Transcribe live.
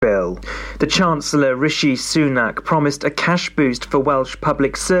oil. The Chancellor Rishi Sunak promised a cash boost for Welsh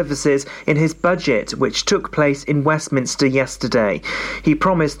public services in his budget, which took place in Westminster yesterday. He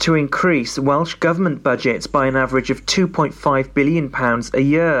promised to increase Welsh Government budgets by an average of £2.5 billion a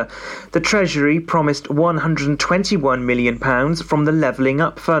year. The Treasury promised £121 million from the Levelling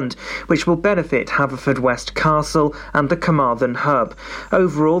Up Fund, which will benefit Haverfordwest Castle and the Carmarthen Hub.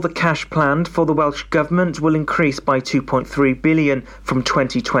 Overall, the cash planned for the Welsh Government will increase by £2.3 billion from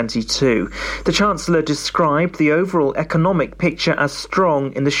 2022. The Chancellor described the overall economic picture as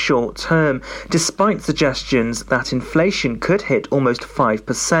strong in the short term, despite suggestions that inflation could hit almost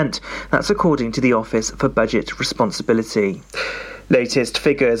 5%. That's according to the Office for Budget Responsibility. Latest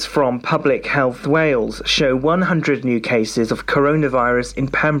figures from Public Health Wales show 100 new cases of coronavirus in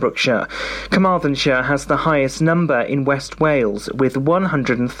Pembrokeshire. Carmarthenshire has the highest number in West Wales, with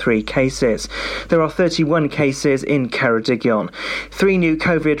 103 cases. There are 31 cases in Ceredigion. 3 new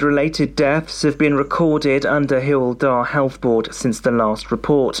COVID-related deaths have been recorded under Hywel Dda Health Board since the last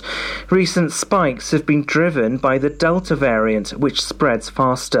report. Recent spikes have been driven by the Delta variant, which spreads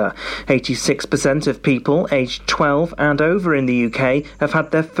faster. 86% of people aged 12 and over in the UK have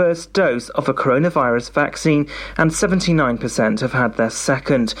had their first dose of a coronavirus vaccine, and 79% have had their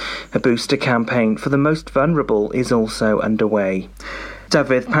second. A booster campaign for the most vulnerable is also underway.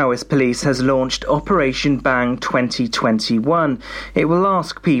 Dyfed-Powys Police has launched Operation Bang 2021. It will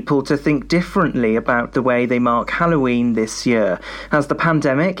ask people to think differently about the way they mark Halloween this year. As the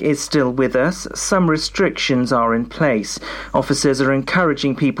pandemic is still with us, some restrictions are in place. Officers are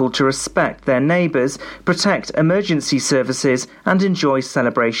encouraging people to respect their neighbours, protect emergency services and enjoy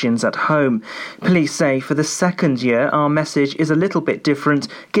celebrations at home. Police say for the second year our message is a little bit different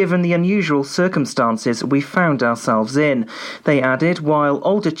given the unusual circumstances we found ourselves in. They added, while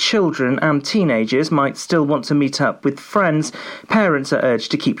older children and teenagers might still want to meet up with friends, parents are urged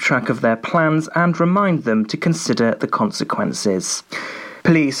to keep track of their plans and remind them to consider the consequences.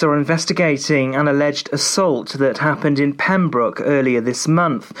 Police are investigating an alleged assault that happened in Pembroke earlier this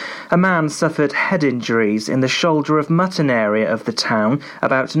month. A man suffered head injuries in the Shoulder of Mutton area of the town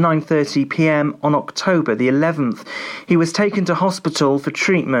about 9:30 p.m. on October the 11th. He was taken to hospital for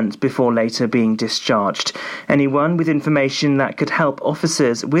treatment before later being discharged. Anyone with information that could help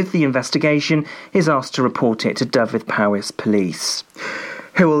officers with the investigation is asked to report it to Dyfed-Powys Police.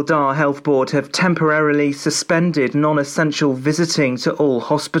 Hywel Dda Health Board have temporarily suspended non-essential visiting to all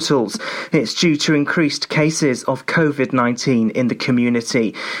hospitals. It's due to increased cases of COVID-19 in the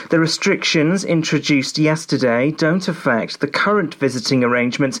community. The restrictions introduced yesterday don't affect the current visiting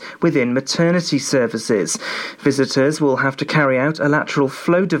arrangements within maternity services. Visitors will have to carry out a lateral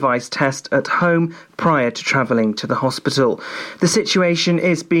flow device test at home prior to travelling to the hospital. The situation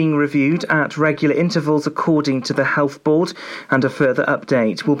is being reviewed at regular intervals according to the Health Board, and a further update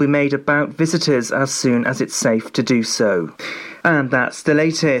will be made about visitors as soon as it's safe to do so. And that's the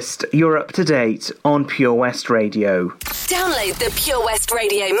latest. You're up to date on Pure West Radio. Download the Pure West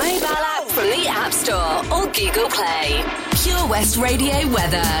Radio mobile app from the App Store or Google Play. Pure West Radio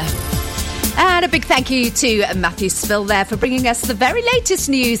weather. And a big thank you to Matthew Spill there for bringing us the very latest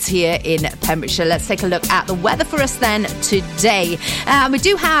news here in Pembrokeshire. Let's take a look at the weather for us then today. We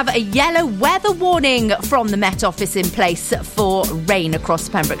do have a yellow weather warning from the Met Office in place for rain across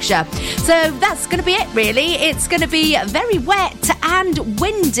Pembrokeshire. So that's going to be it really. It's going to be very wet and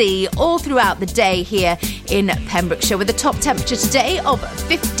windy all throughout the day here in Pembrokeshire, with a top temperature today of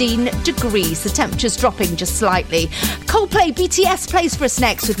 15 degrees. The temperature's dropping just slightly. Coldplay BTS plays for us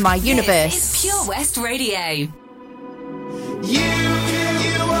next with My Universe. This is Pure West Radio. You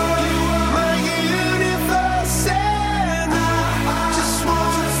are my universe, and I just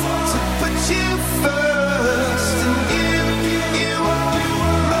want to put you first. And you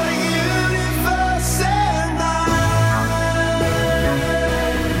are my universe, and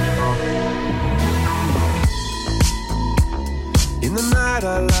in the night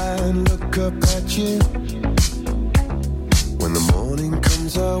I lie and look up at you. When the morning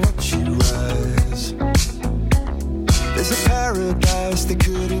comes I watch you rise. There's a paradise they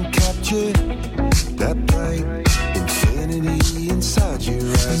couldn't capture, that bright infinity inside your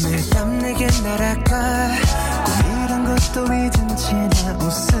eyes. 내 땀 내게 날아가 꿈이란 것도 잊은 채 나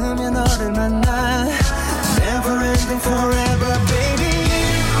웃으며 너를 만나. Never ending forever baby.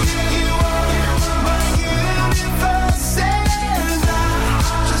 You are my universe, and I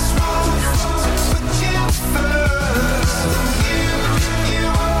just want to put you first. You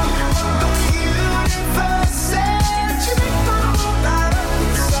are my universe, and you make my whole life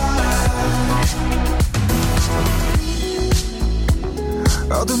inside.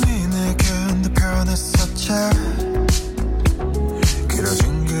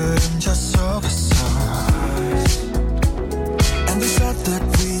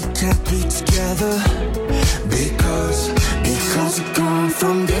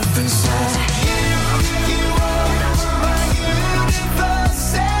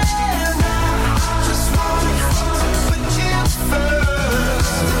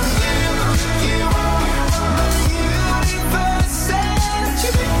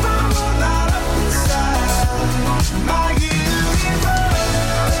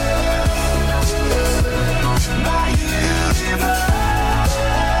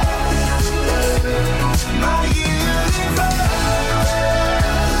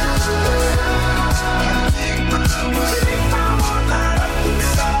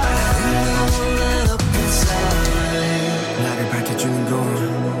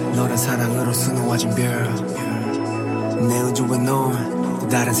 밤으로 수놓아진 별내 우주에 넌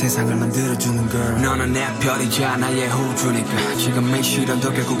다른 세상을 만들어주는 girl 너는 내 별이자 나의 호주니까 지금의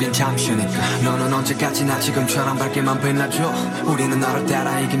시련도 결국엔 잠시니까 너는 언제까지나 지금처럼 밝게만 빛나줘 우리는 너를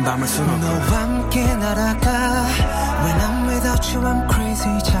따라 이긴 밤을 수놓아 너와 함께 날아가 When I'm without you I'm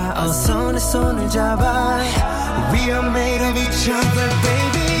crazy 자 어서 내 손을 잡아 We are made of each other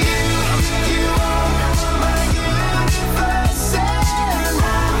baby You are my universe and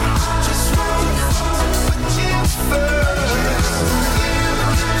I just want to put you first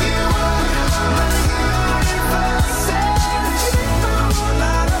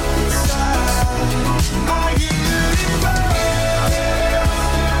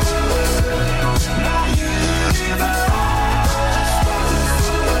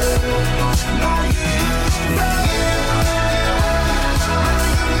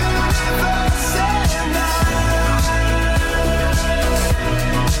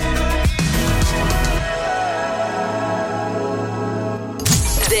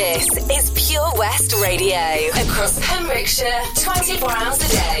This is Pure West Radio. Across Pembrokeshire, 24 hours a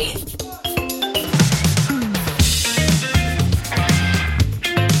day.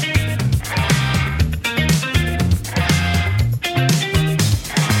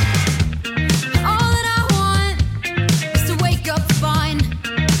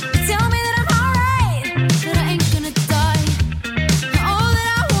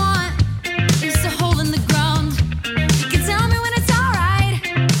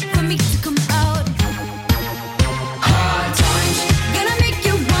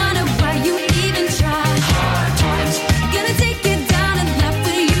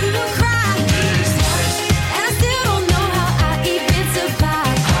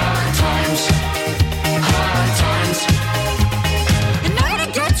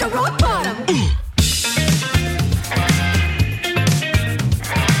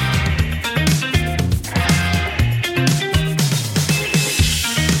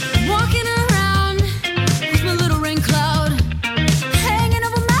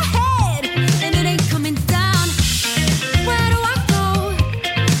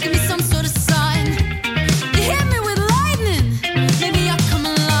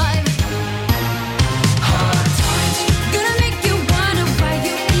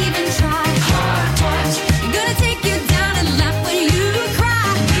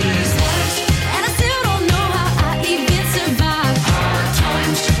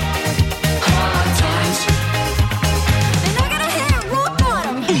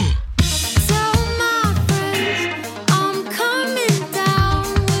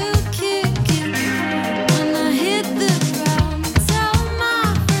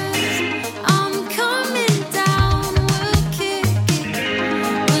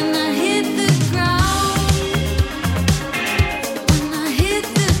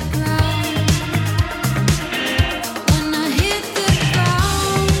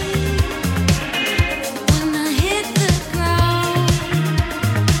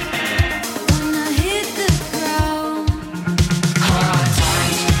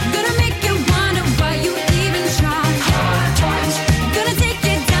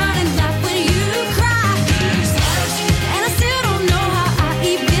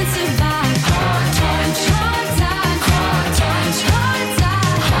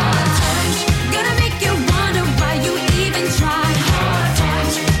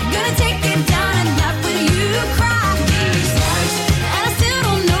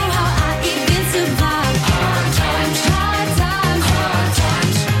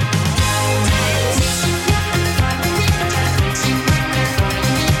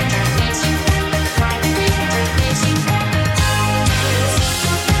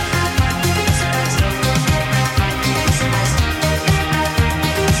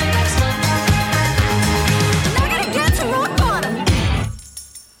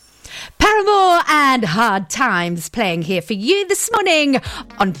 and Hard Times playing here for you this morning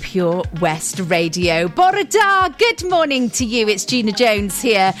on Pure West Radio. Borada, good morning to you. It's Gina Jones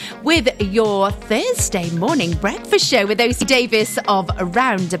here with your Thursday morning breakfast show with O.C. Davis of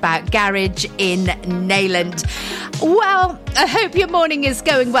Roundabout Garage in Neyland. Well, I hope your morning is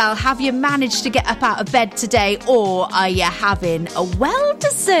going well. Have you managed to get up out of bed today, or are you having a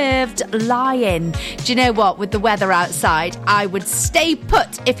well-deserved lie-in? Do you know what? With the weather outside, I would stay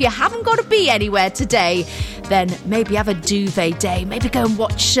put. If you haven't got to be anywhere today, then maybe have a duvet day. Maybe go and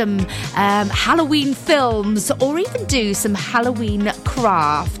watch some Halloween films, or even do some Halloween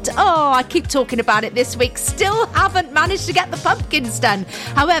craft. Oh, I keep talking about it this week. Still haven't managed to get the pumpkins done.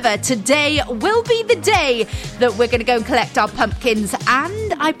 However, today will be the day that we're going to go and collect our pumpkins,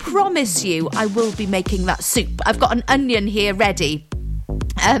 and I promise you I will be making that soup. I've got an onion here ready.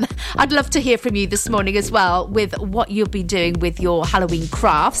 I'd love to hear from you this morning as well with what you'll be doing with your Halloween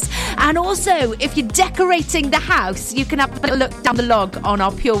crafts. And also, if you're decorating the house, you can have a look down the log on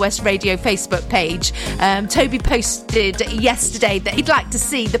our Pure West Radio Facebook page. Toby posted yesterday that he'd like to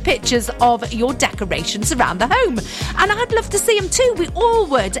see the pictures of your decorations around the home. And I'd love to see them too. We all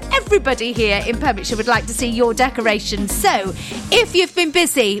would. Everybody here in Pembrokeshire would like to see your decorations. So, if you've been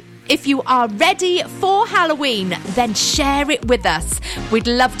busy, if you are ready for Halloween, then share it with us. We'd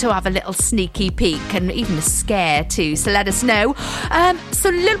love to have a little sneaky peek and even a scare too, so let us know. So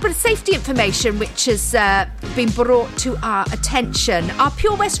a little bit of safety information which has been brought to our attention. Our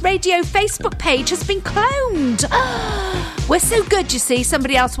Pure West Radio Facebook page has been cloned. We're so good, you see.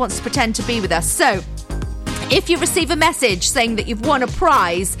 Somebody else wants to pretend to be with us. So if you receive a message saying that you've won a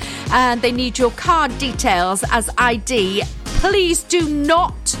prize and they need your card details as ID, please do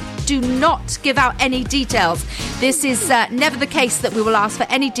not give out any details. This is never the case that we will ask for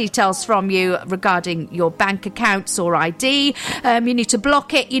any details from you regarding your bank accounts or ID. You need to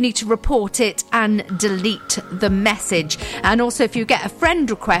block it, you need to report it and delete the message. And also, if you get a friend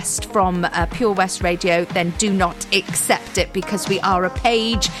request from Pure West Radio, then do not accept it because we are a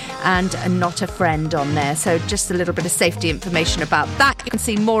page and not a friend on there. So just a little bit of safety information about that. You can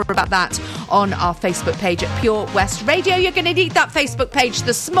see more about that on our Facebook page at Pure West Radio. You're going to need that Facebook page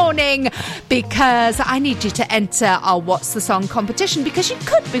this morning because I need you to enter our What's the Song competition because you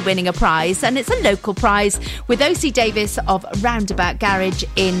could be winning a prize, and it's a local prize with O.C. Davis of Roundabout Garage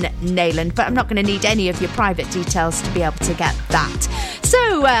in Neyland. But I'm not going to need any of your private details to be able to get that.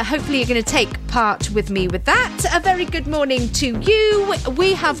 So hopefully you're going to take part with me with that. A very good morning to you.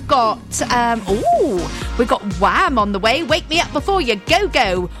 We have got we've got Wham on the way. Wake Me Up Before You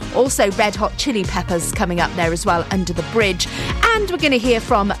Go. Also Red Hot Chili Peppers coming up there as well, Under the Bridge. And we're going to hear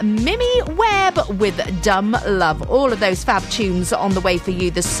from Mimi Webb with Dumb Love. All of those fab tunes on the way for you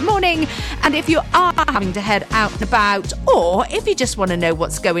this morning. And if you are having to head out and about, or if you just want to know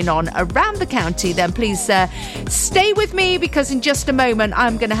what's going on around the county, then please stay with me because in just a moment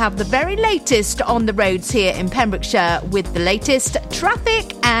I'm going to have the very latest on the roads here in Pembrokeshire with the latest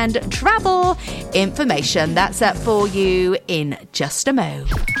traffic and travel information. That's up for you in just a mo.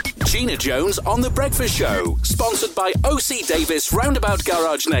 Gina Jones on The Breakfast Show, sponsored by O.C. Davis Roundabout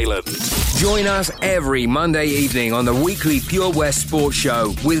Garage Neyland. Join us every Monday evening on the weekly Pure West Sports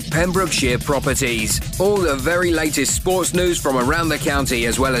Show with Pembrokeshire Properties. All the very latest sports news from around the county,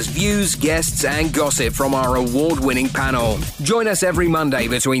 as well as views, guests and gossip from our award-winning panel. Join us every Monday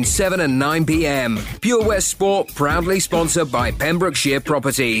between 7 and 9 p.m. Pure West Sport, proudly sponsored by Pembrokeshire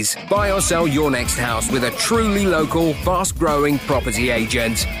Properties. Buy or sell your next house with a truly local, fast-growing property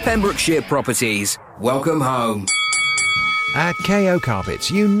agent. Pembrokeshire Properties. Welcome home. At KO Carpets,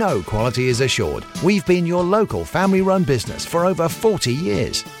 you know quality is assured. We've been your local family-run business for over 40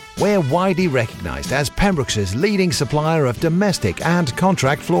 years. We're widely recognised as Pembrokeshire's leading supplier of domestic and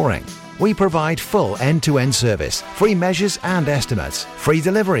contract flooring. We provide full end-to-end service, free measures and estimates, free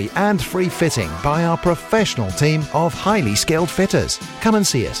delivery and free fitting by our professional team of highly skilled fitters. Come and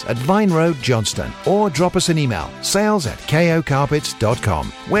see us at Vine Road, Johnston, or drop us an email,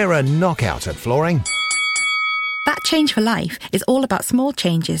 sales@kocarpets.com. We're a knockout at flooring. That Change for Life is all about small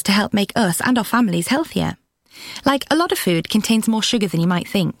changes to help make us and our families healthier. Like, a lot of food contains more sugar than you might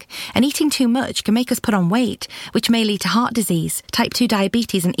think, and eating too much can make us put on weight, which may lead to heart disease, type 2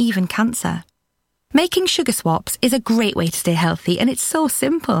 diabetes and even cancer. Making sugar swaps is a great way to stay healthy, and it's so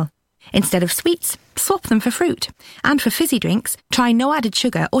simple. Instead of sweets, swap them for fruit. And for fizzy drinks, try no added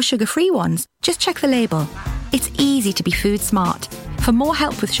sugar or sugar-free ones. Just check the label. It's easy to be food smart. For more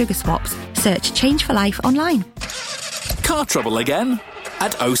help with sugar swaps, search Change for Life online. Car trouble again?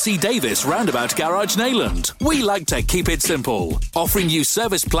 At O.C. Davis Roundabout Garage Neyland, we like to keep it simple, offering you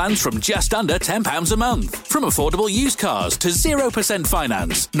service plans from just under £10 a month, from affordable used cars to 0%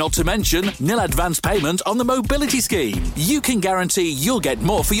 finance, not to mention nil advance payment on the mobility scheme. You can guarantee you'll get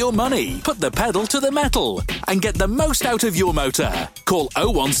more for your money. Put the pedal to the metal and get the most out of your motor. Call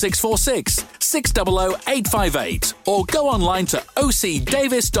 01646 600 858 or go online to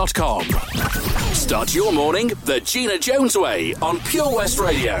ocdavis.com. Start your morning the Gina Jones way on Pure West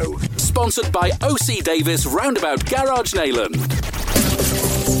Radio. Sponsored by O.C. Davis Roundabout Garage Neyland.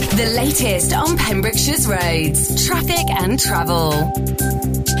 The latest on Pembrokeshire's roads, traffic and travel.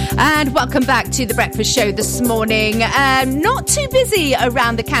 And welcome back to the Breakfast Show this morning. Not too busy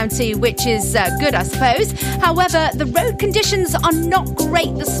around the county, which is good, I suppose. However, the road conditions are not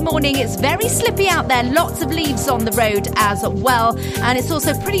great this morning. It's very slippy out there. Lots of leaves on the road as well. And it's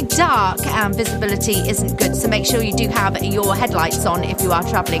also pretty dark and visibility isn't good. So make sure you do have your headlights on if you are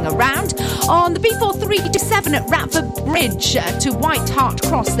travelling around. On the B4327 at Ratford Bridge to White Hart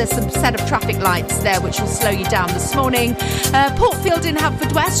Cross, there's some set of traffic lights there which will slow you down this morning. Portfield in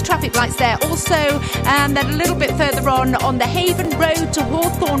Haverfordwest, traffic lights there also, and then a little bit further on the Haven Road to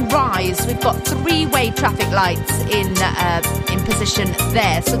Hawthorne Rise, we've got three-way traffic lights in position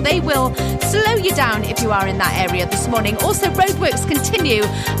there, so they will slow you down if you are in that area this morning. Also, roadworks continue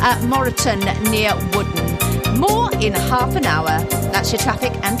at Moreton near Wooden. More in half an hour. That's your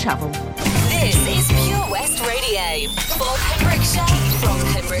traffic and travel. This is Pure West Radio for Pembrokeshire, from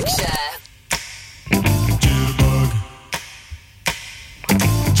Pembrokeshire.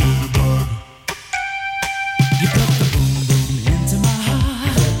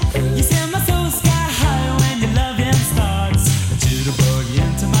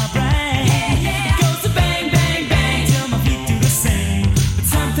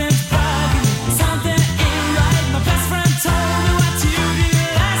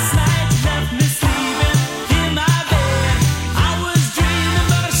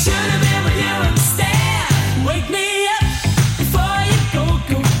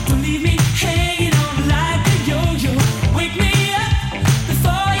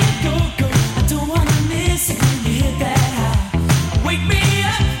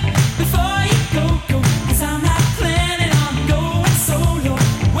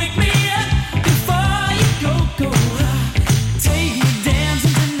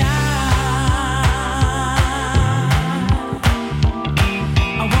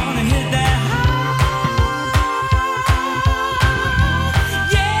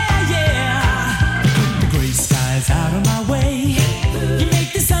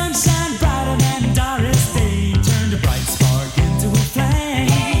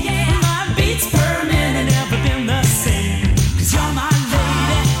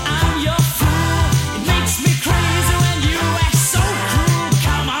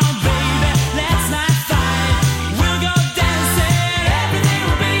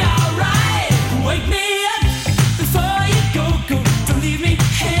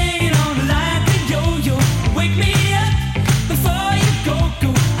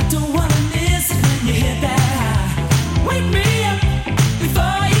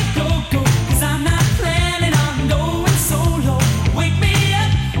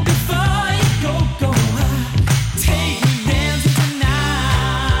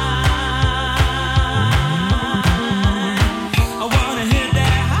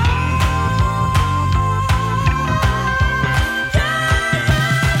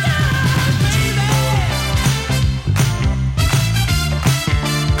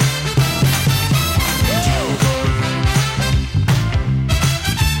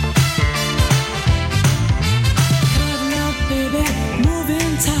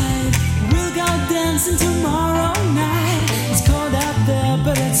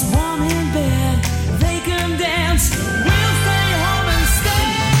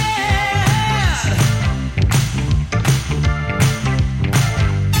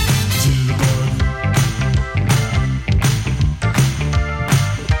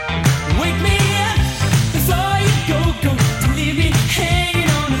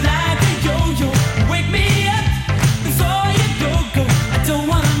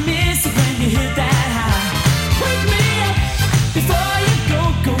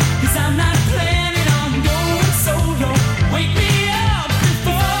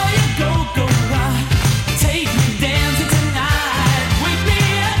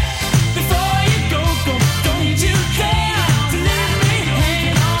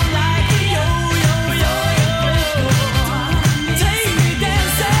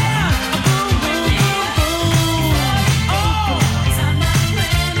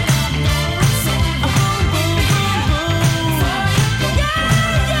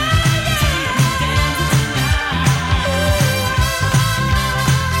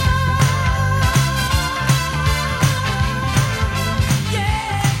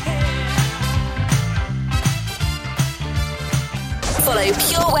 Follow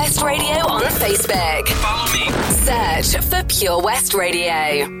Pure West Radio on Facebook. Follow me. Search for Pure West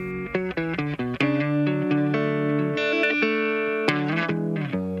Radio.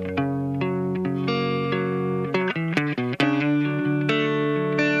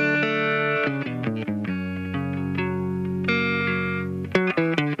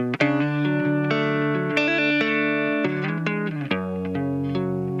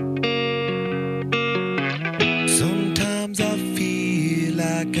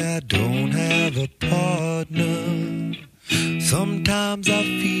 like I don't have a partner. Sometimes I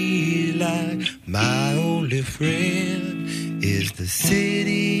feel like my only friend is the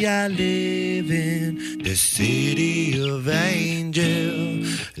city I live in, the city of angels.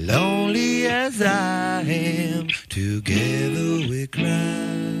 Lonely as I am, together we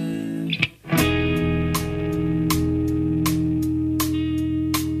cry.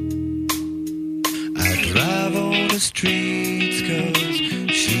 I drive on the streets 'cause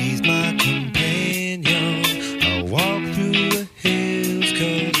she's my companion. I walk through the hills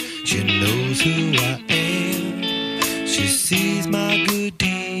 'cause she knows who I am. She sees my good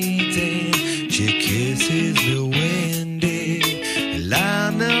deeds and she kisses me when day. And I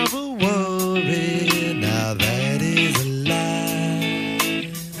never worry, now that is a lie.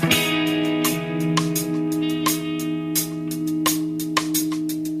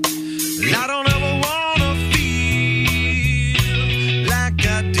 I don't ever wanna feel like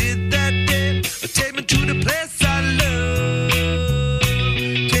I did that day. Take me to the place I love.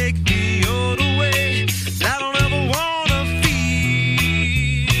 Take me all the way. I don't ever wanna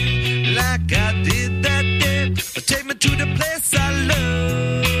feel like I did that day. Take me to the place I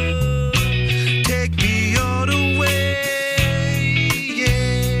love. Take me all the way.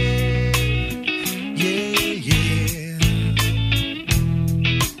 Yeah, yeah, yeah.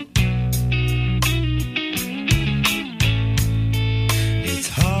 It's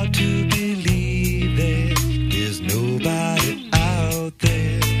hard to believe that there's nobody out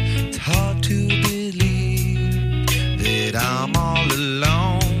there. It's hard to believe that I'm all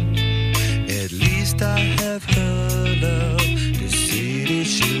alone. At least I have her love, the city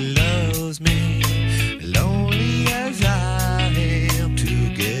she loves me. Lonely as I am,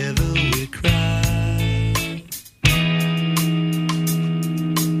 together we cry.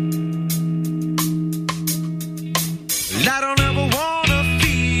 I don't ever wanna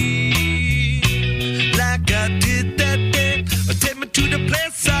feel like I did that day. Take me to the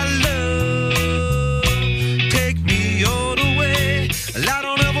place I love. Take me all the way. I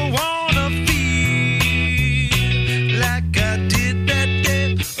don't ever wanna feel like I did that day.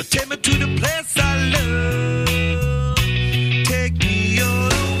 Take me to the place I love. Take me all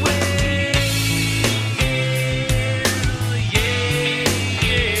the way. Yeah,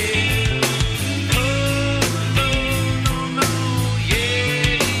 yeah. Oh, no, no, no.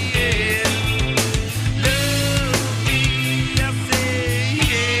 Yeah, yeah. Love me, I say,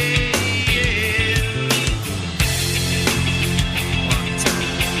 yeah, yeah. One time.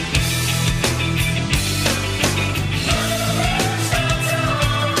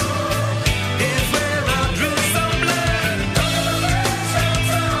 It's where I drew some blood.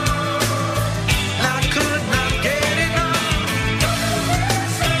 I could not get enough.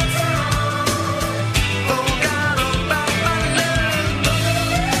 Forgot about my love.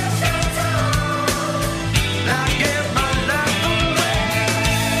 I gave my life away.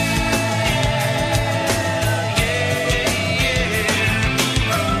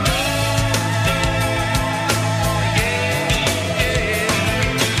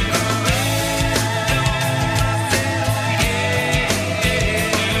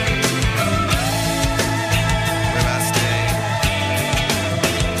 Where I stay.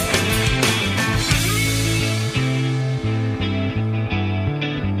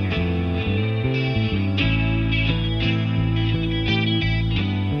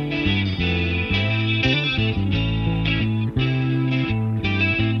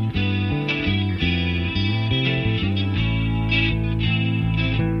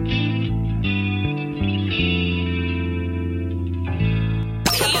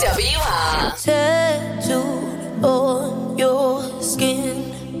 PWR. Tattooed on your skin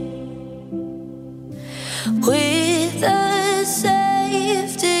with a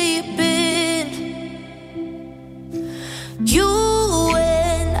safety pin. You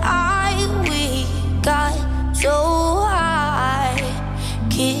and I, we got so high,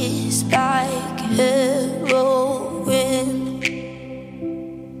 kissed like heroin.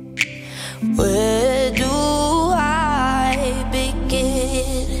 Where do I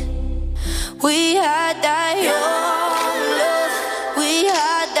begin? We had that young love, we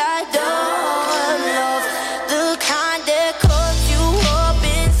had that dumb love. The kind that cut you up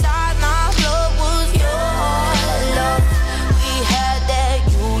inside my blood was your love. We had that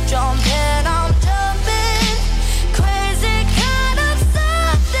you jump and I'm jumping, crazy kind of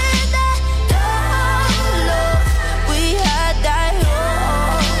something, that dumb love. We had that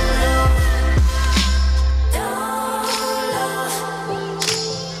young love, dumb love,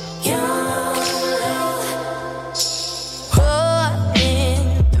 young love.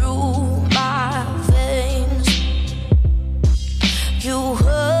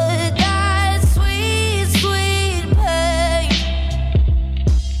 hurt that sweet, sweet pain.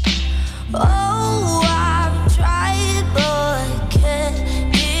 Oh, I've tried but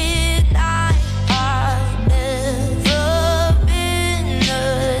can't deny I've never been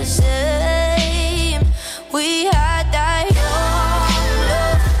the same. We had that young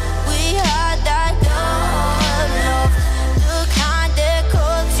love, we had that dumb love. The kind that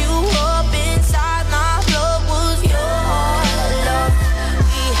cuts you up inside my blood was your love.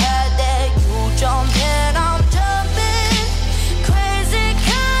 We had that you jumping, I'm jumping, crazy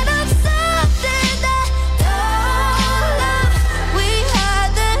kind of something that young love. We had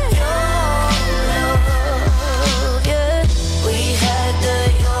that young love, yeah. We had the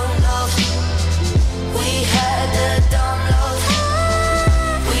young love, we had the dumb love.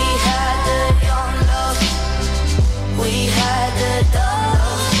 We had the young love, we had the dumb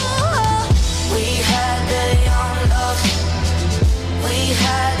love. We had the young love, we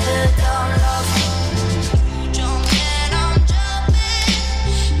had the dumb love. You jumping, I'm jumping,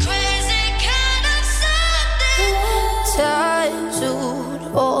 crazy kind of something. Tattooed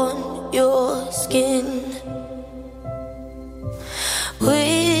on your skin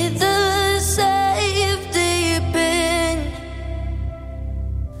with the safety pin.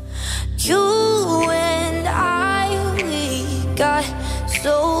 You and I, we got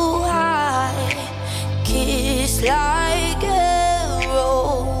so high, kissed like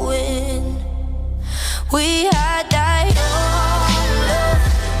heroin. We had that young love,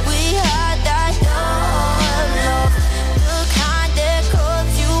 we had that dumb love. The kind that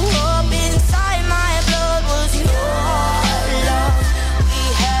cuts you up inside my blood was your love. We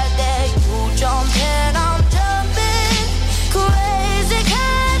had that you jumping, I'm jumping, crazy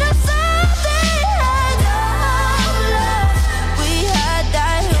kind of something. Dumb love, we had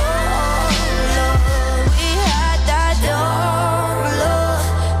that young love, we had that dumb love,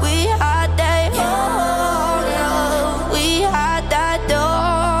 we had that young love, we had that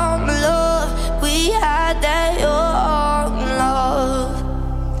dumb love, we had that young love.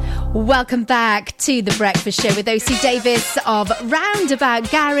 Welcome back to The Breakfast Show with OC Davis of Roundabout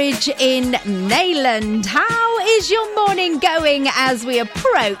Garage in Neyland. How is your morning going as we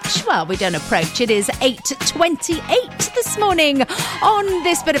approach? Well, we don't approach. It is 8:28 this morning on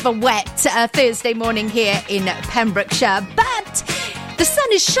this bit of a wet Thursday morning here in Pembrokeshire. But the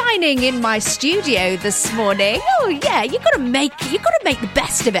sun is shining in my studio this morning. Oh yeah, you gotta make the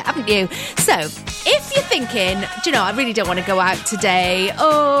best of it, haven't you? So if you're thinking, do you know, I really don't want to go out today.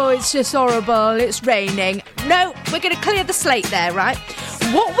 Oh, it's just horrible. It's raining. No, we're going to clear the slate there, right?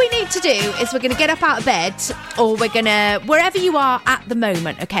 What we need to do is we're going to get up out of bed, or we're going to, wherever you are at the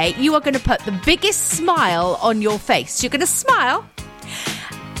moment, okay, you are going to put the biggest smile on your face. You're going to smile,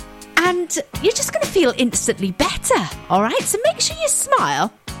 and you're just going to feel instantly better, all right? So make sure you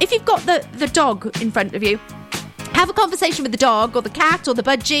smile. If you've got the dog in front of you, have a conversation with the dog or the cat or the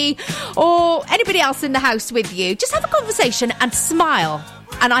budgie or anybody else in the house with you. Just have a conversation and smile.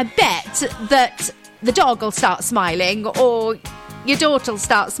 And I bet that the dog will start smiling, or your daughter will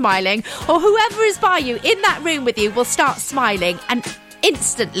start smiling, or whoever is by you in that room with you will start smiling, and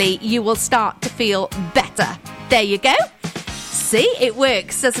instantly you will start to feel better. There you go. See, it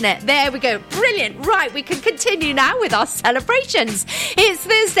works, doesn't it? There we go. Brilliant. Right, we can continue now with our celebrations. It's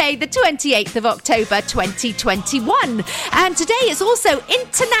Thursday, the 28th of October, 2021. And today is also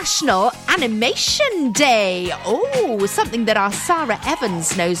International Animation Day. Oh, something that our Sarah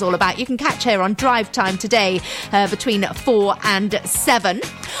Evans knows all about. You can catch her on Drive Time today between 4 and 7.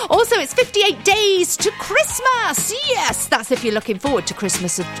 Also, it's 58 days to Christmas. Yes, that's if you're looking forward to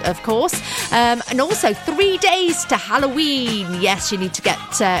Christmas, of course. And also 3 days to Halloween. Yes, you need to get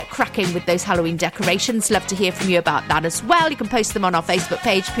cracking with those Halloween decorations. Love to hear from you about that as well. You can post them on our Facebook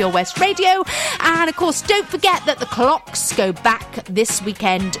page, Pure West Radio. And, of course, don't forget that the clocks go back this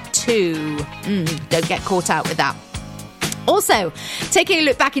weekend too. Don't get caught out with that. Also, taking a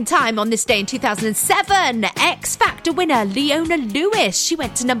look back in time on this day in 2007, X Factor winner Leona Lewis. She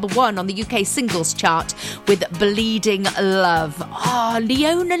went to number 1 on the UK singles chart with Bleeding Love. Oh,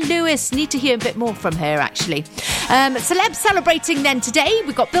 Leona Lewis. Need to hear a bit more from her, actually. Celebs celebrating then today.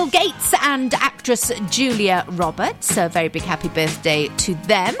 We've got Bill Gates and actress Julia Roberts. A very big happy birthday to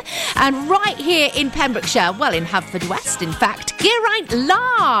them. And right here in Pembrokeshire, well, in Haverfordwest, in fact, Geraint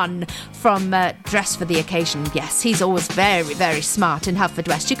Larn from Dress for the Occasion. Yes, he's always very, very smart in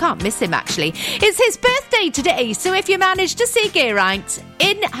Haverfordwest. You can't miss him, actually. It's his birthday today, so if you manage to see Geraint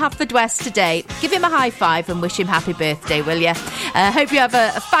in Haverfordwest today, give him a high five and wish him happy birthday, will you? Hope you have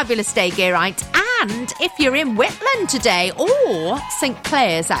a fabulous day, Geraint. And if you're in Whitland today, or St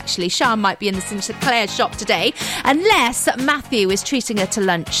Clair's actually, Sian might be in the St Clair's shop today, unless Matthew is treating her to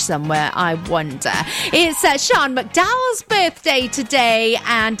lunch somewhere, I wonder. It's Sian McDowell's birthday today,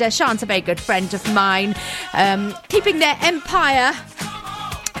 and Sian's a very good friend of mine, keeping their empire.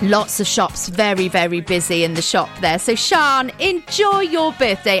 Lots of shops very, very busy in the shop there. So, Sian, enjoy your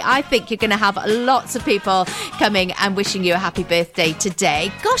birthday. I think you're going to have lots of people coming and wishing you a happy birthday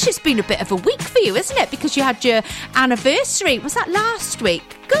today. Gosh, it's been a bit of a week for you, isn't it? Because you had your anniversary. Was that last week?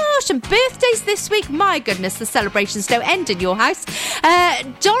 Gosh, and birthdays this week. My goodness, the celebrations don't end in your house.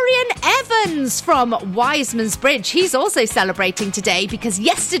 Dorian Evans from Wiseman's Bridge. He's also celebrating today because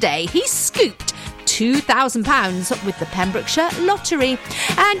yesterday he scooped £2,000 with the Pembrokeshire Lottery.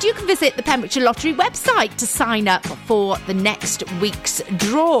 And you can visit the Pembrokeshire Lottery website to sign up for the next week's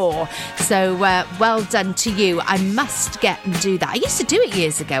draw. So well done to you. I must get and do that. I used to do it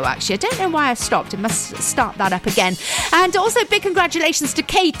years ago, actually. I don't know why I stopped. I must start that up again. And also big congratulations to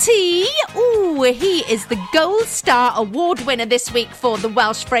KT. Ooh, he is the Gold Star Award winner this week for the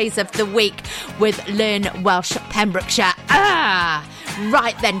Welsh Phrase of the Week with Learn Welsh Pembrokeshire.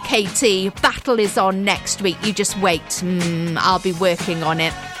 Right then, KT, battle is on next week. You just wait. I'll be working on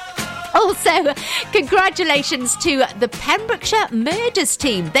it. Also, congratulations to the Pembrokeshire Murders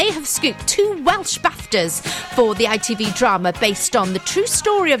team. They have scooped 2 Welsh BAFTAs for the ITV drama based on the true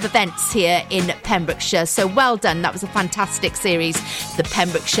story of events here in Pembrokeshire. So well done. That was a fantastic series, the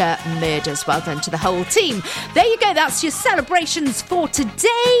Pembrokeshire Murders. Well done to the whole team. There you go. That's your celebrations for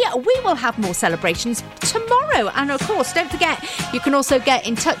today. We will have more celebrations tomorrow. And of course, don't forget, you can also get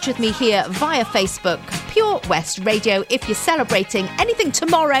in touch with me here via Facebook, Pure West Radio. If you're celebrating anything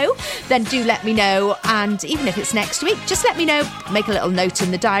tomorrow, then do let me know. And even if it's next week, just let me know. Make a little note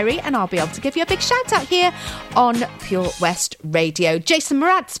in the diary and I'll be able to give you a big shout out here on Pure West Radio. Jason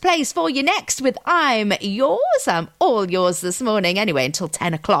Mraz plays for you next with I'm Yours. I'm all yours this morning anyway until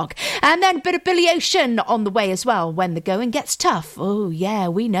 10 o'clock. And then a bit of Billy Ocean on the way as well when the going gets tough. Oh yeah,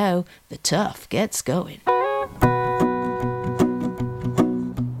 we know the tough gets going.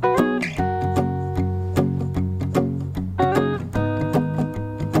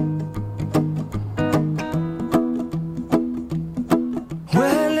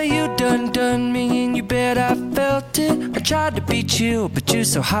 Done me and you bet I felt it. I tried to be chill, but you're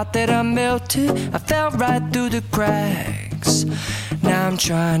so hot that I melted. I fell right through the cracks. Now I'm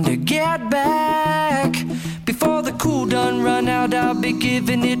trying to get back. Before the cool done run out, I'll be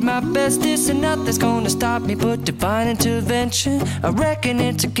giving it my best. This and nothing's gonna stop me but divine intervention. I reckon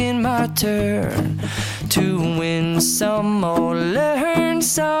it's again my turn to win some or learn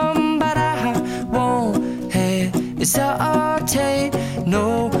some, but I won't hesitate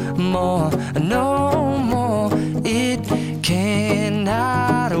no more, no more. It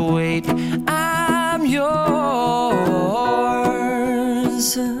cannot wait. I'm yours.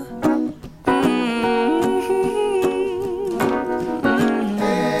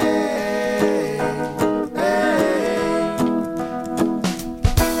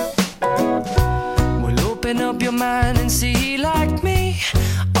 Well, open up your mind and see like me.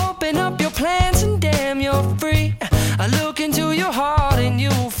 Open up your plans and damn, you're free. I look into your heart and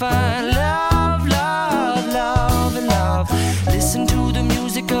you'll find love, love, love, and love. Listen to the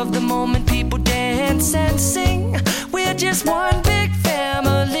music of the moment, people dance and sing. We're just one big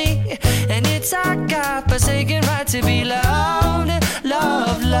family, and it's our God-forsaken right to be loved,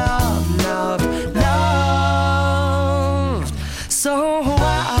 love, love, love, loved. So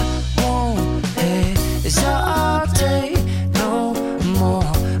I won't hesitate no more,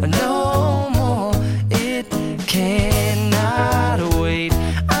 no more. It cannot wait.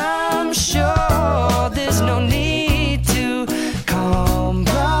 I'm sure there's no need to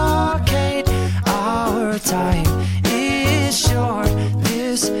complicate. Our time is short.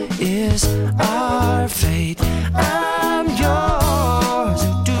 This is our fate. I'm yours.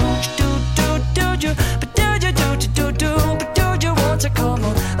 Do you? But do you want to come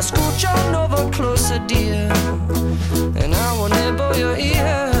on? I scooch on over closer, dear, and I will nibble your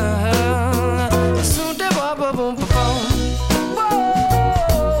ear.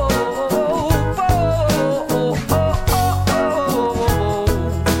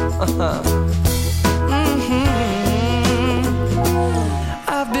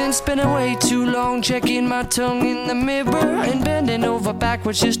 I've been spending way too long checking my tongue in the mirror and bending over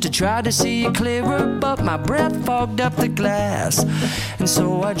backwards just to try to see it clearer, but my breath fogged up the glass, and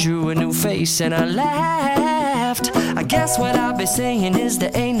so I drew a new face and I laughed. left. I guess what I'll be saying is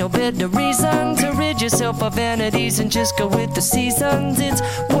there ain't no better reason to rid yourself of vanities and just go with the seasons. It's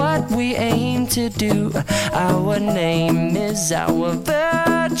what we aim to do. Our name is our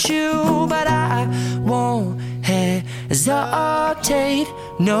virtue, but I won't hesitate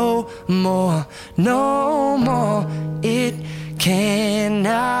no more, no more. It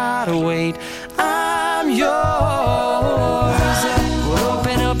cannot wait. I'm yours. Well,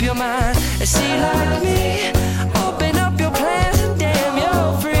 open up your mind and see like me. Open up your plans and damn,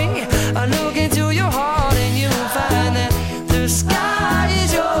 you're free. I look into your heart and you'll find that the sky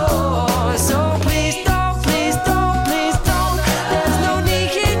is yours. So please don't, please don't, please don't. There's no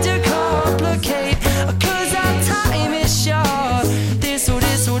need to complicate, 'cause our time is short. This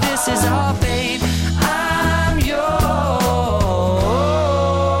is our fate. I'm yours.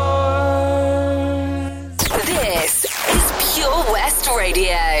 This is Pure West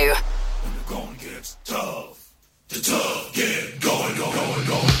Radio. Going gets tough. The tough get going, going,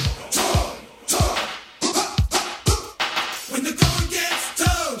 going. Tough, tough. When the going gets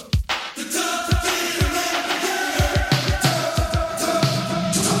tough, the tough get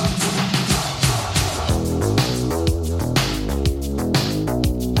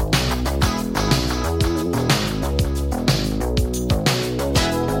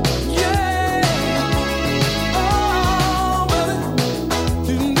yeah. Oh,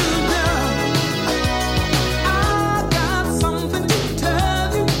 baby.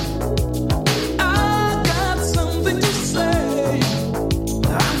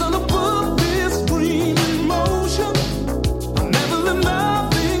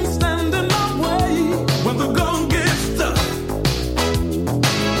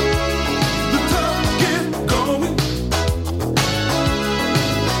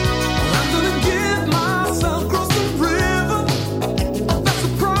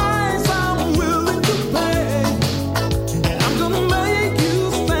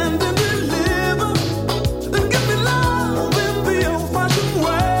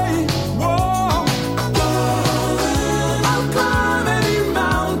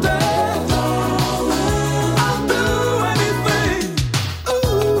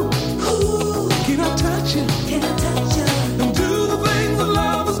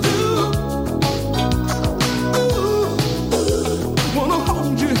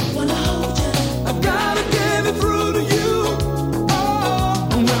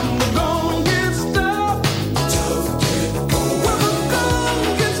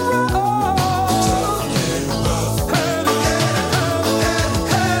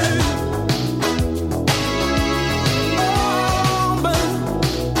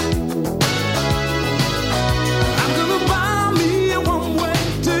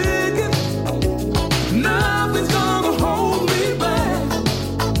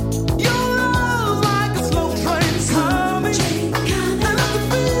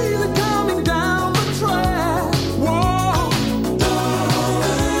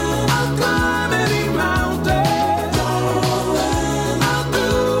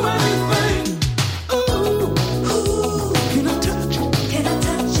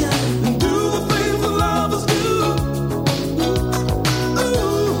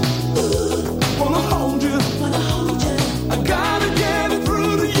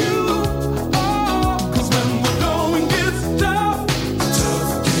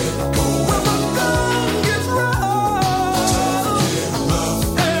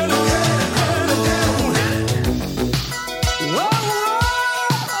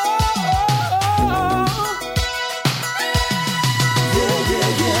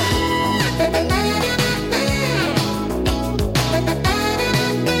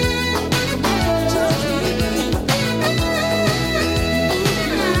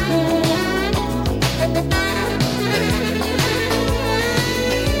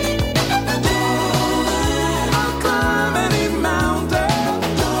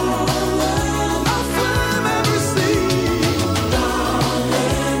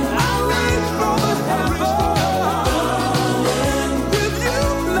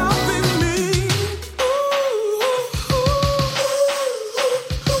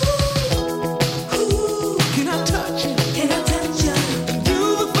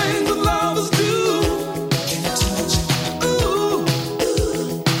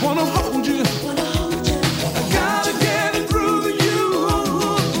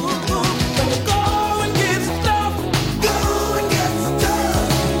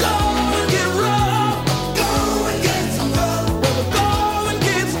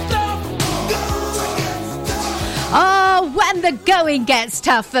 going gets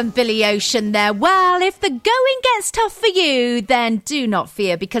tough and Billy Ocean there. Well, if the going gets tough for you, then do not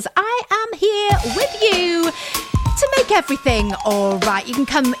fear, because I am here with you to make everything all right. You can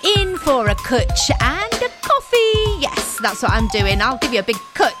come in for a cutch and a coffee. Yes, that's what I'm doing. I'll give you a big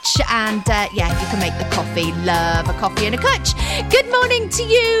cutch and, yeah, you can make the coffee. Love a coffee and a cutch. Good morning to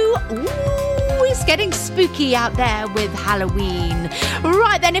you. Ooh, it's getting spooky out there with Halloween.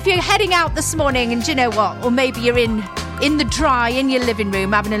 Right then, if you're heading out this morning and do you know what? Or maybe you're in the dry in your living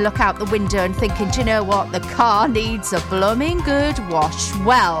room having a look out the window and thinking, do you know what? The car needs a blooming good wash.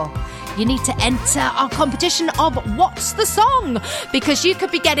 Well, you need to enter our competition of What's the Song? Because you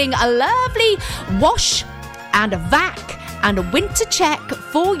could be getting a lovely wash and a vac and a winter check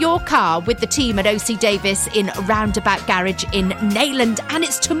for your car with the team at OC Davis in Roundabout Garage in Neyland. And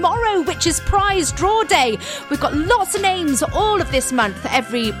it's tomorrow, which is prize draw day. We've got lots of names all of this month,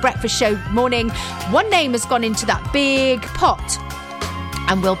 every breakfast show morning. One name has gone into that big pot,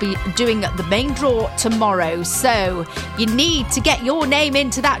 and we'll be doing the main draw tomorrow. So you need to get your name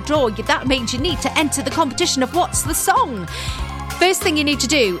into that draw. That means you need to enter the competition of What's the Song? First thing you need to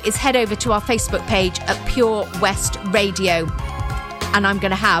do is head over to our Facebook page at Pure West Radio. And I'm going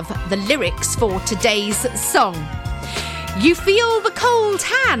to have the lyrics for today's song. You feel the cold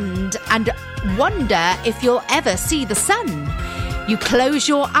hand and wonder if you'll ever see the sun. You close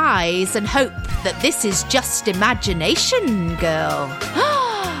your eyes and hope that this is just imagination, girl.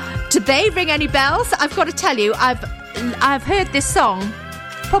 Do they ring any bells? I've got to tell you, I've heard this song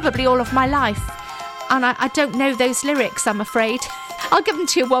probably all of my life, and I don't know those lyrics, I'm afraid. I'll give them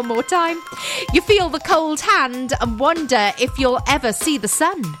to you one more time. You feel the cold hand and wonder if you'll ever see the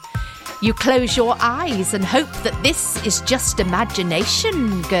sun. You close your eyes and hope that this is just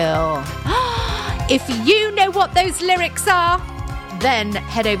imagination, girl. If you know what those lyrics are, then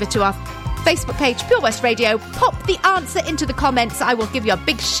head over to our Facebook page, Pure West Radio. Pop the answer into the comments. I will give you a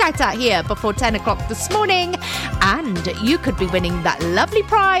big shout out here before 10 o'clock this morning. And you could be winning that lovely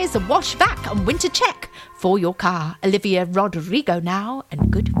prize, a wash, vac and winter check for your car. Olivia Rodrigo now,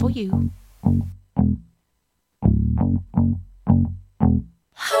 and Good For You.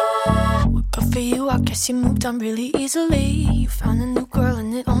 Good for you, I guess you moved on really easily. You found a new girl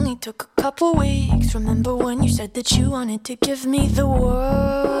and it only took a couple weeks. Remember when you said that you wanted to give me the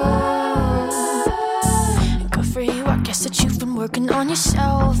world? Good for you, I guess that you've been working on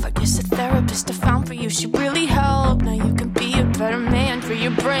yourself. I guess the therapist I found for you should really help. Now you can be a better man for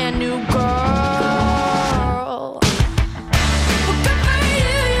your brand new girl.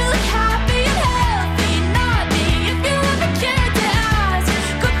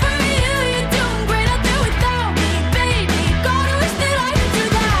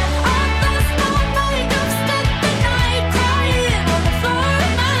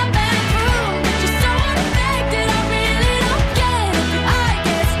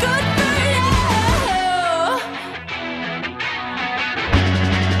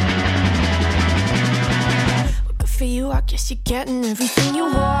 I guess you're getting everything you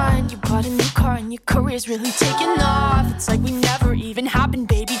want. You bought a new car and your career's really taking off. It's like we never even happened,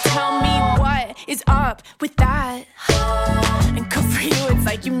 baby. Tell me what is up with that. And good for you, it's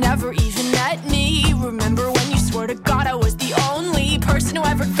like you never even met me. Remember when you swore to God I was the only person who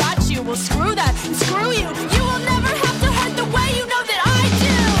ever got you? Well, screw that and screw you. You will never have to hurt the way you know that I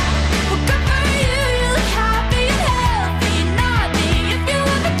do. Well, good for you, you look happy and healthy. Not me, if you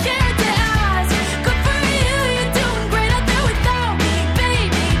ever cared to ask. Good for you, you're doing great out there without me,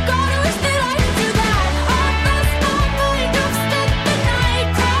 baby. God, I wish that I could do that. All last night, I've spent the night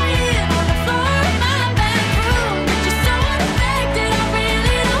crying on the floor of my bedroom. But you're so unaffected, I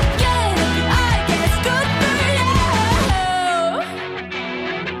really don't get it. I guess good for you.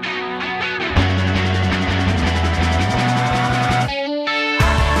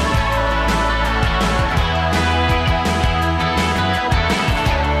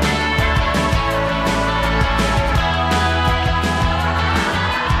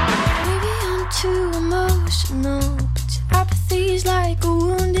 Maybe I'm too emotional, but your apathy's like a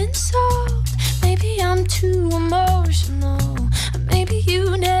wounded soul. Maybe I'm too emotional, or maybe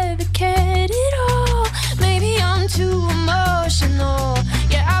you never cared at all. Maybe I'm too emotional,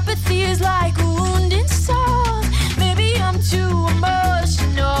 your apathy is like a wounded soul. Maybe I'm too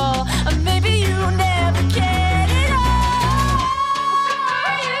emotional, or maybe you never cared at all.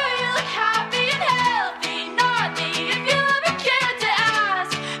 You look happy and healthy, not me, if you ever cared to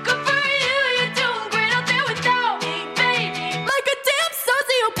ask. Good for you, you're doing great out there without me, baby. Like a damn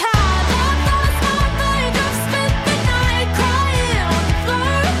sociopath. I've lost my mind, I've spent the night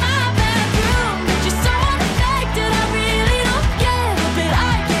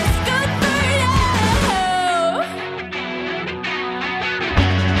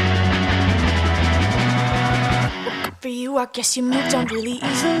you, I guess you moved on really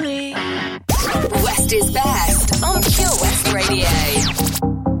easily. West is best on Pure West Radio.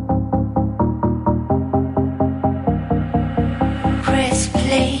 Press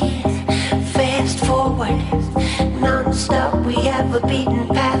play, fast forward, non-stop. We have a beaten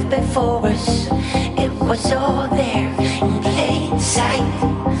path before us. It was all there in plain sight.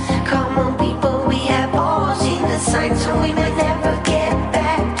 Come on, people, we have all seen the signs, so we may never get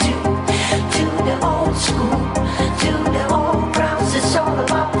back to the old school, to the old grounds. It's all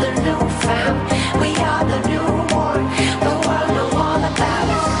about the new found. We are the newborn. The world know all about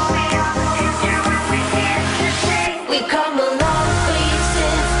us. We come a long way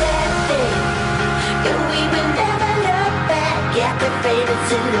since that day, and we will never look back at the faded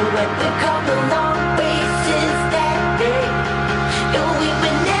silhouette. We come a long way since that day, and we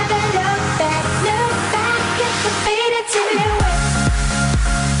will never look back at the faded silhouette.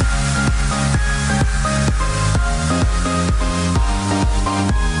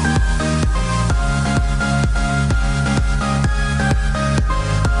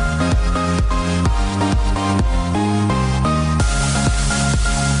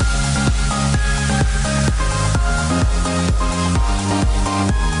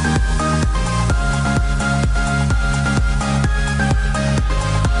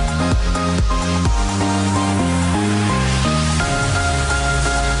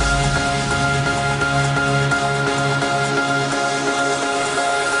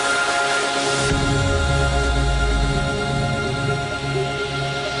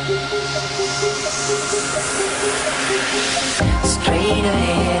 Straight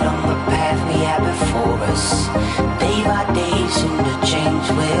ahead on the path we have before us. Day by day soon the change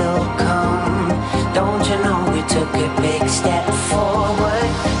will come. Don't you know we took a big step forward?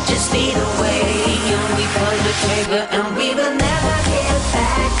 Just lead the way and we pull the trigger, and we will never get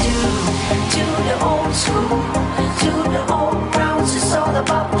back to the old school, to the old grounds. It's all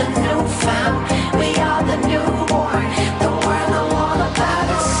about the new found. We are the newborn. The world know all about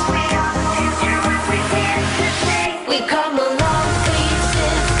us. We come a long way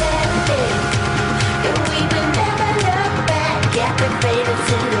since that day, and we will never look back at the faded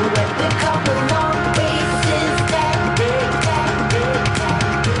silhouette. We come a long way since that day,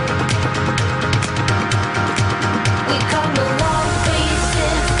 We come a long way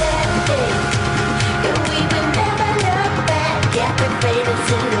since that day, and we will never look back at the faded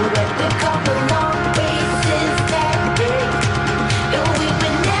silhouette. We come a long way since that day, and we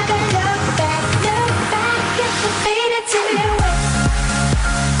will never look back at the faded silhouette.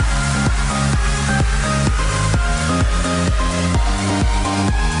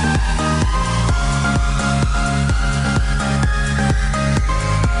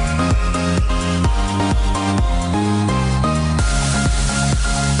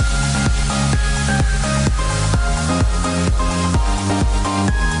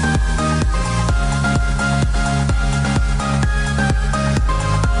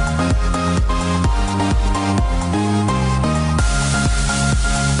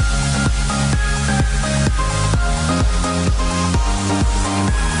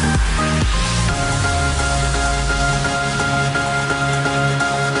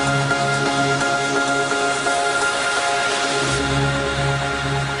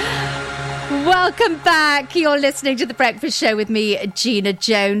 Welcome back. You're listening to The Breakfast Show with me, Gina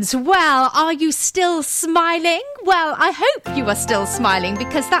Jones. Well, are you still smiling? Well, I hope you are still smiling,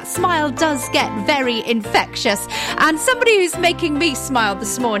 because that smile does get very infectious. And somebody who's making me smile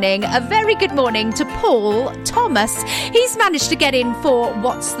this morning, a very good morning to Paul Thomas. He's managed to get in for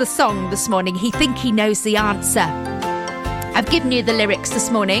What's the Song this morning. He thinks he knows the answer. I've given you the lyrics this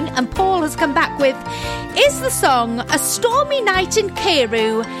morning, and Paul has come back with, is the song A Stormy Night in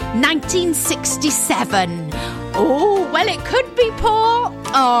Cairo, 1967? Oh, well, it could be, Paul.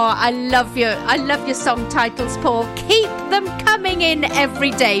 Oh, I love your song titles, Paul. Keep them coming in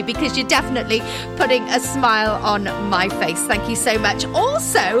every day, because you're definitely putting a smile on my face. Thank you so much.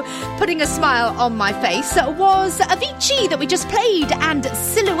 Also, putting a smile on my face was Avicii that we just played, and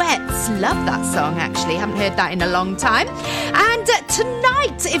Silhouettes. Love that song, actually. Haven't heard that in a long time. And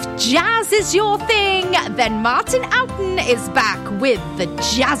tonight, if jazz is your thing, then Martin Outen is back with the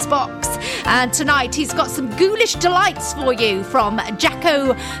Jazz Box. And tonight, he's got some ghoulish delights for you from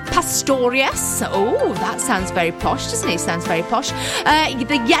Jaco Pastorius. Oh, that sounds very posh, doesn't it? Sounds very posh.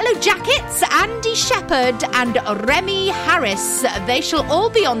 The Yellow Jackets, Andy Shepherd and Remy Harris. They shall all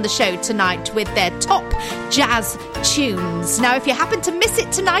be on the show tonight with their top jazz tunes. Now, if you happen to miss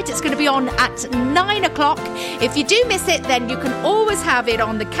it tonight, it's going to be on at 9 o'clock. If you do miss it, then you can always have it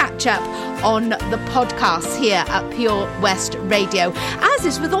on the catch-up on the podcast here at Pure West Radio, as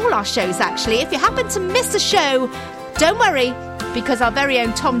is with all our shows, actually. If you happen to miss a show, Don't worry, because our very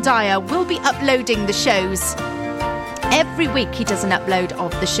own Tom Dyer will be uploading the shows. Every week he does an upload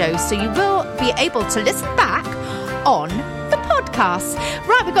of the shows, so you will be able to listen back on the podcast.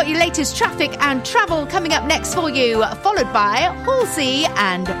 Right, we've got your latest traffic and travel coming up next for you, followed by Halsey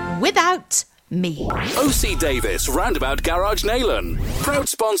and Without Me. OC Davis Roundabout Garage Neyland. Proud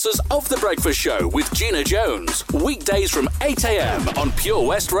sponsors of The Breakfast Show with Gina Jones. Weekdays from 8 a.m. on Pure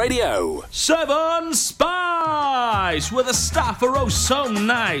West Radio. 7 Spice, where the staff are oh so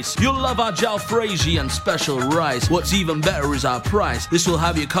nice. You'll love our jalfrezi and special rice. What's even better is our price. This will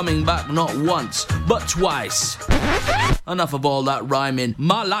have you coming back not once, but twice. Enough of all that rhyming.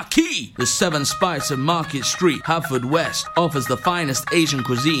 Malaki! The 7 Spice of Market Street, Haverfordwest, offers the finest Asian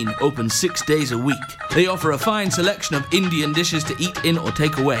cuisine, open 6 days a week. They offer a fine selection of Indian dishes to eat in or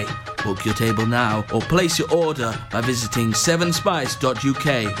take away. Book your table now or place your order by visiting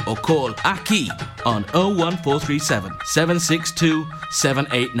 7spice.uk or call Aki on 01437 762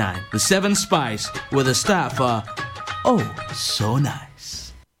 789. The 7 Spice, where the staff are oh so nice.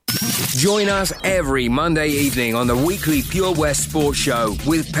 Join us every Monday evening on the weekly Pure West Sports Show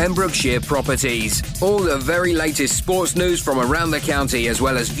with Pembrokeshire Properties. All the very latest sports news from around the county, as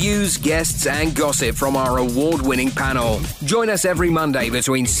well as views, guests and gossip from our award-winning panel. Join us every Monday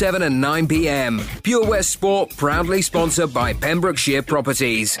between 7 and 9 p.m. Pure West Sport, proudly sponsored by Pembrokeshire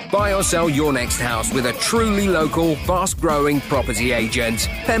Properties. Buy or sell your next house with a truly local, fast-growing property agent.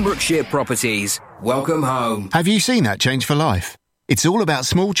 Pembrokeshire Properties. Welcome home. Have you seen that Change for Life? It's all about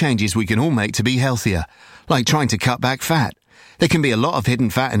small changes we can all make to be healthier, like trying to cut back fat. There can be a lot of hidden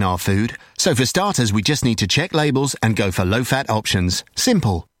fat in our food, so for starters we just need to check labels and go for low-fat options.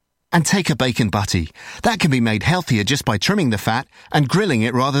 Simple. And take a bacon butty. That can be made healthier just by trimming the fat and grilling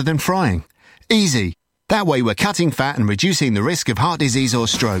it rather than frying. Easy. That way we're cutting fat and reducing the risk of heart disease or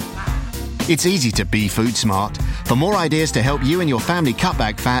stroke. It's easy to be food smart. For more ideas to help you and your family cut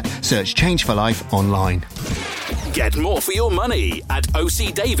back fat, search Change for Life online. Get more for your money at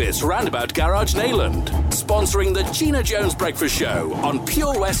OC Davis Roundabout Garage Neyland. Sponsoring the Gina Jones Breakfast Show on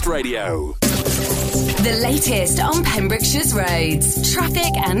Pure West Radio. The latest on Pembrokeshire's roads,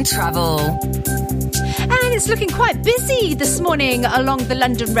 traffic and travel. And it's looking quite busy this morning along the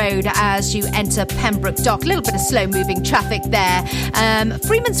London Road as you enter Pembroke Dock. A little bit of slow-moving traffic there.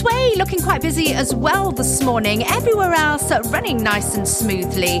 Freeman's Way looking quite busy as well this morning. Everywhere else running nice and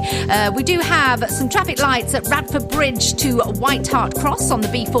smoothly. We do have some traffic lights at Radford Bridge to White Hart Cross on the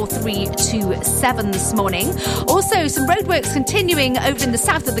B4327 this morning. Also, some roadworks continuing over in the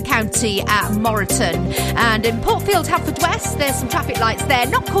south of the county at Moreton. And in Portfield, Haverfordwest, there's some traffic lights there,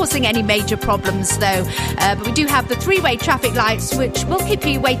 not causing any major problems though. But we do have the three-way traffic lights, which will keep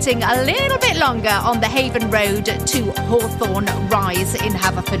you waiting a little bit longer on the Haven Road to Hawthorne Rise in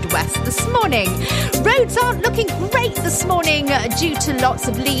Haverfordwest this morning. Roads aren't looking great this morning due to lots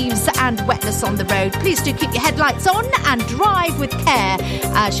of leaves and wetness on the road. Please do keep your headlights on and drive with care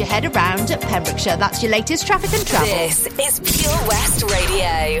as you head around Pembrokeshire. That's your latest traffic and travel. This is Pure West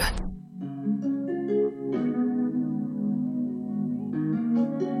Radio.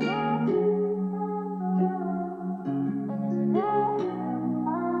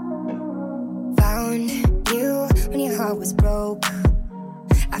 Was broke.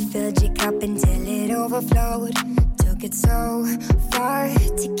 I filled your cup until it overflowed. Took it so far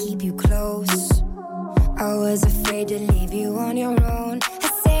to keep you close. I was afraid to leave you on your own. I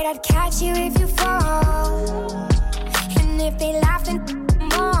said I'd catch you if you fall, and if they laugh then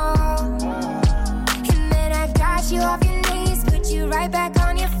more. And then I got you off your knees, put you right back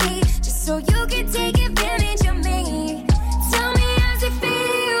on your feet, just so you could take advantage of me. Tell me how's it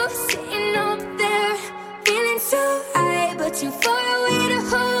feel sitting up there, feeling so high, but too far away to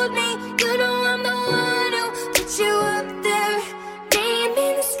hold me. You know I'm the one who put you up there. Name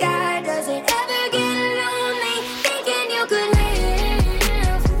in the sky, does it ever get lonely? Thinking you could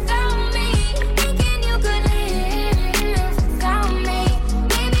live without me. Thinking you could live without me.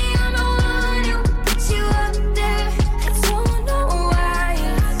 Maybe I'm the one who put you up there. I don't know why.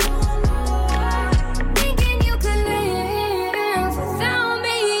 Thinking you could live without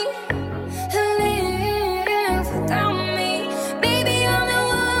me. Without me, baby, I'm the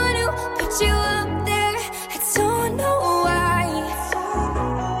one who put you up there. I don't know why.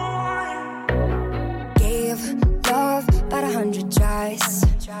 Gave love about 100 tries,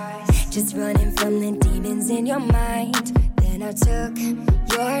 just running from the demons in your mind. Then I took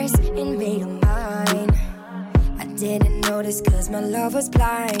yours and made them mine. I didn't notice 'cause my love was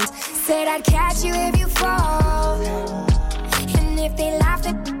blind. Said I'd catch you if you fall, and if they laughed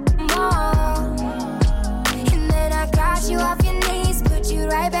at more. Got you off your knees, put you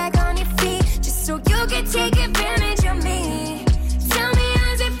right back on your feet, just so you can take advantage of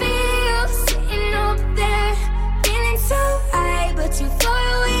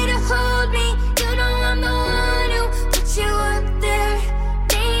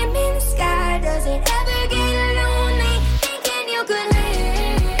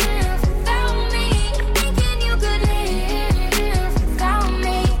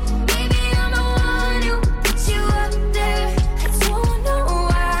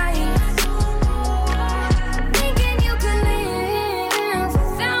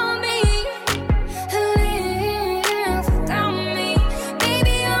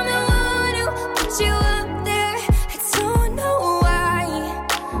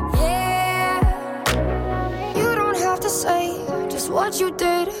what you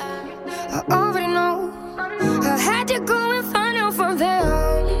did. I already know. I had to go and find out from there.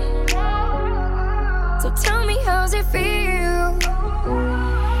 So tell me, how's it feel?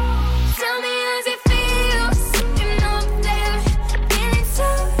 Tell me, how's it feel? Sitting up there, feeling so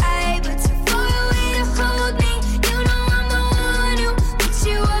high, but too far away to hold me. You know I'm the one who put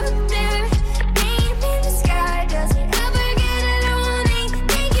you up there. Name in the sky, does it ever get lonely?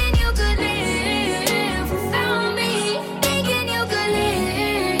 Thinking you could live without me. Thinking you could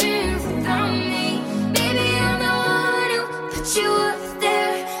live without me. Baby, I'm the one who put you up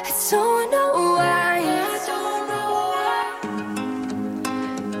there. I don't know why.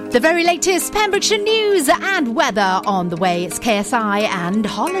 The very latest Pembrokeshire news and weather on the way. It's KSI and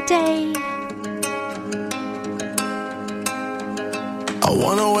Holiday. I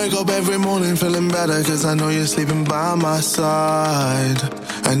wanna wake up every morning feeling better, cause I know you're sleeping by my side.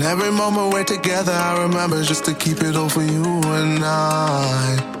 And every moment we're together, I remember just to keep it all for you and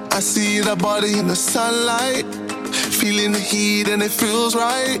I see that body in the sunlight, feeling the heat and it feels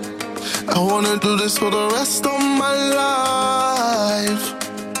right. I wanna do this for the rest of my life.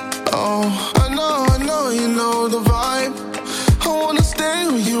 Oh, I know, you know the vibe. I wanna stay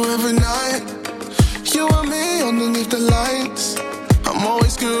with you every night. You and me underneath the lights. I'm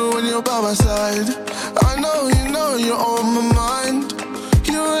always good when you're by my side. I know, you know, you're on my mind.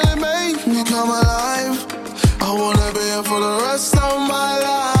 You really make me come alive. I wanna be here for the rest of my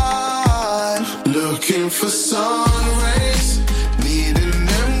life. Looking for sun rays, needing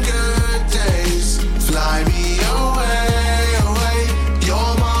them good days. Fly me away, away.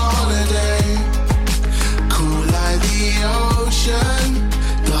 You're my ocean,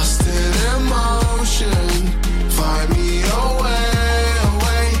 lost in emotion. Find me away,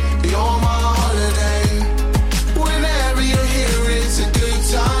 away. You're my holiday. Whenever you're here, it's a good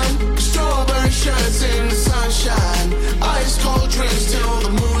time. Strawberry shirts in the sunshine, ice cold drinks till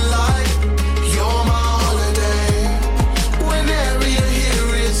the moonlight. You're my holiday. Whenever you're here,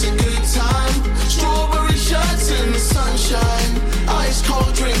 it's a good time. Strawberry shirts in the sunshine, ice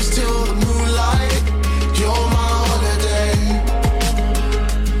cold drinks till the moonlight. You're my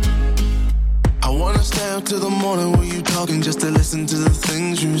up to the morning with you talking just to listen to the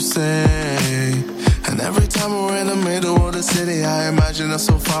things you say. And every time we're in the middle of the city, I imagine us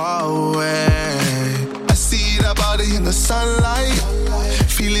so far away. I see that body in the sunlight,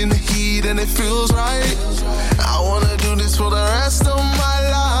 feeling the heat and it feels right. I wanna do this for the rest of my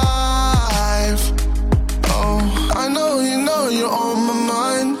life. Oh, I know, you know, you're on my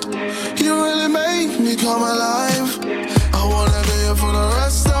mind. You really make me come alive. I wanna be here for the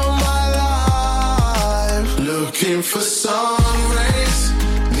rest of my life. Looking for sun rays,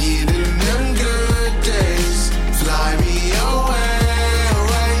 needing them good days. Fly me away,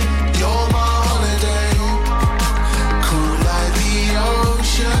 away. You're my holiday. Cool like the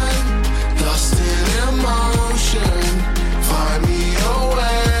ocean, lost in emotion. Find me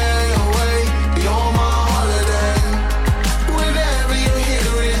away, away. You're my holiday. Whenever you're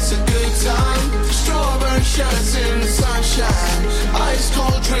here, it's a good time. Strawberry shirts in the sunshine, ice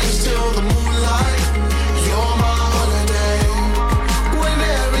cold drinks till the moonlight. You're my holiday.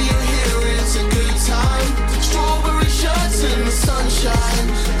 Whenever you're here, it's a good time. Strawberry shirts in the sunshine,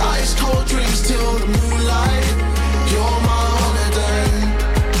 ice cold drinks till the moonlight. You're my holiday.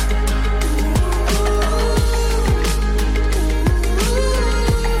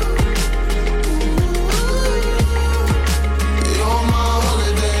 You're my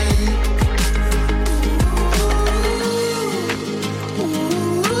holiday.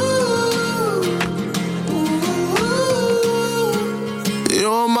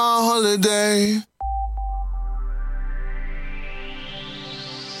 You're my holiday.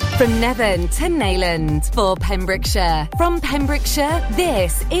 From Nevern to Neyland for Pembrokeshire. From Pembrokeshire,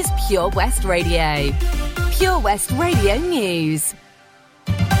 this is Pure West Radio. Pure West Radio News.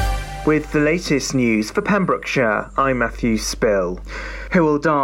 With the latest news for Pembrokeshire, I'm Matthew Spill. Who will die?